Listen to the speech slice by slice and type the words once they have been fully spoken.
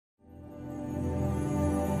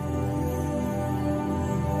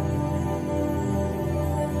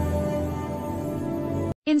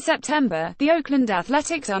In September, the Oakland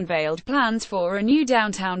Athletics unveiled plans for a new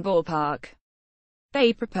downtown ballpark.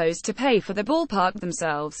 They proposed to pay for the ballpark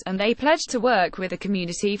themselves, and they pledged to work with the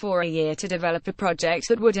community for a year to develop a project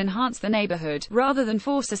that would enhance the neighborhood, rather than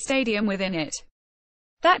force a stadium within it.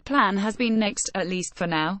 That plan has been nixed, at least for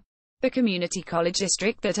now. The community college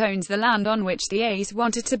district that owns the land on which the A's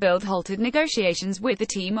wanted to build halted negotiations with the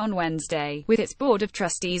team on Wednesday, with its board of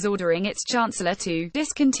trustees ordering its chancellor to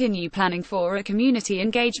discontinue planning for a community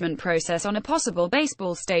engagement process on a possible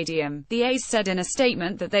baseball stadium. The A's said in a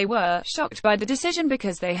statement that they were shocked by the decision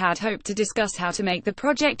because they had hoped to discuss how to make the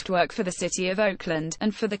project work for the city of Oakland,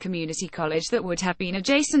 and for the community college that would have been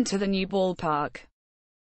adjacent to the new ballpark.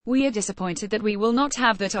 "We are disappointed that we will not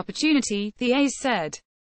have that opportunity," the A's said.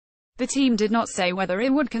 The team did not say whether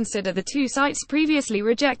it would consider the two sites previously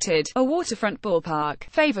rejected, a waterfront ballpark,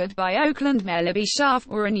 favored by Oakland Mayor Libby Schaaf,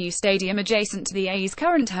 or a new stadium adjacent to the A's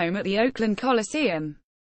current home at the Oakland Coliseum.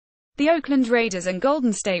 The Oakland Raiders and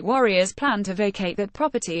Golden State Warriors plan to vacate that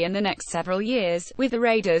property in the next several years, with the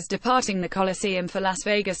Raiders departing the Coliseum for Las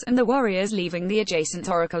Vegas, and the Warriors leaving the adjacent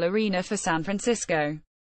Oracle Arena for San Francisco.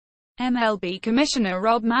 MLB Commissioner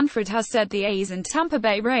Rob Manfred has said the A's and Tampa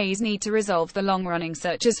Bay Rays need to resolve the long-running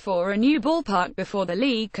searches for a new ballpark before the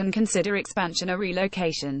league can consider expansion or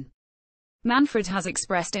relocation. Manfred has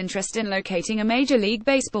expressed interest in locating a Major League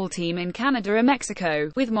Baseball team in Canada or Mexico,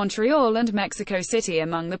 with Montreal and Mexico City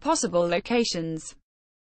among the possible locations.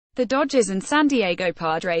 The Dodgers and San Diego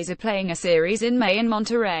Padres are playing a series in May in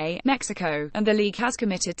Monterrey, Mexico, and the league has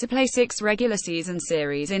committed to play 6 regular season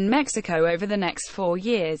series in Mexico over the next 4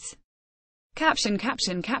 years. Caption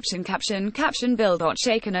Bill.Shaken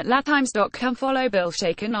at LaTimes.com. Follow Bill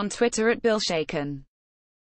Shaken on Twitter at BillShaken.